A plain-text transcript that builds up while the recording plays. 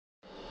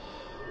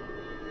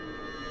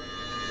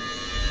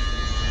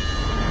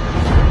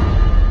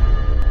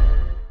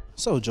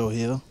So, Joe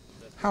Hill,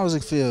 how does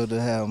it feel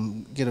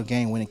to get a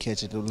game-winning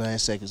catch at the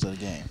last seconds of the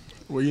game?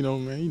 Well,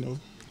 man,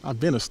 I've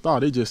been a star.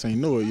 They just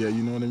ain't know it yet,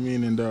 you know what I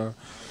mean? And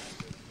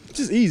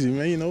just easy,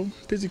 man,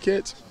 pitch a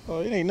catch.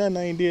 It ain't nothing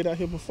I ain't did out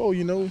here before,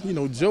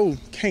 Joe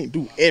can't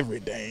do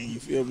everything, you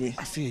feel me?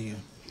 I feel you.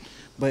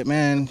 But,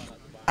 man,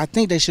 I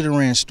think they should have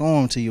ran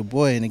storm to your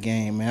boy in the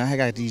game, man. I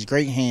got these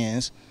great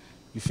hands,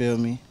 you feel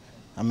me?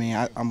 I mean,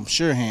 I'm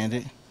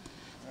sure-handed,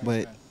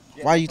 but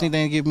why do you think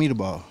they didn't give me the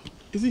ball?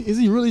 Is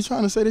he really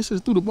trying to say they should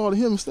have threw the ball to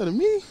him instead of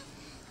me?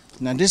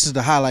 Now, this is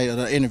the highlight of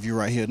the interview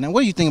right here. Now,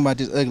 what do you think about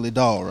this ugly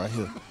dog right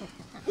here?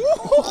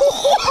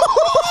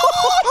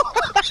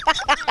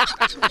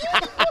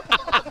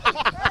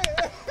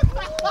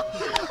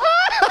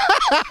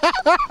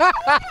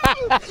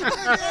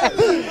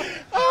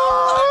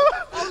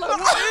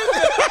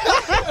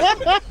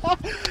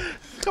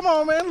 Come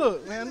on, man.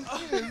 Look, man.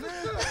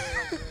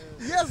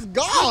 Yes,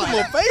 God. I'm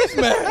a face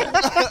man.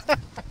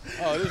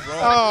 Oh, this is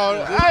wrong.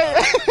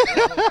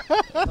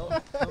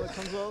 It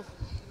comes off.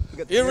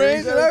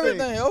 Earrings and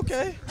everything.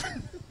 Okay.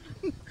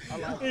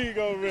 Here you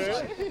go,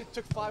 man. It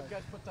took 5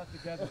 guys to put that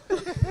together.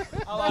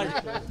 I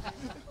like it.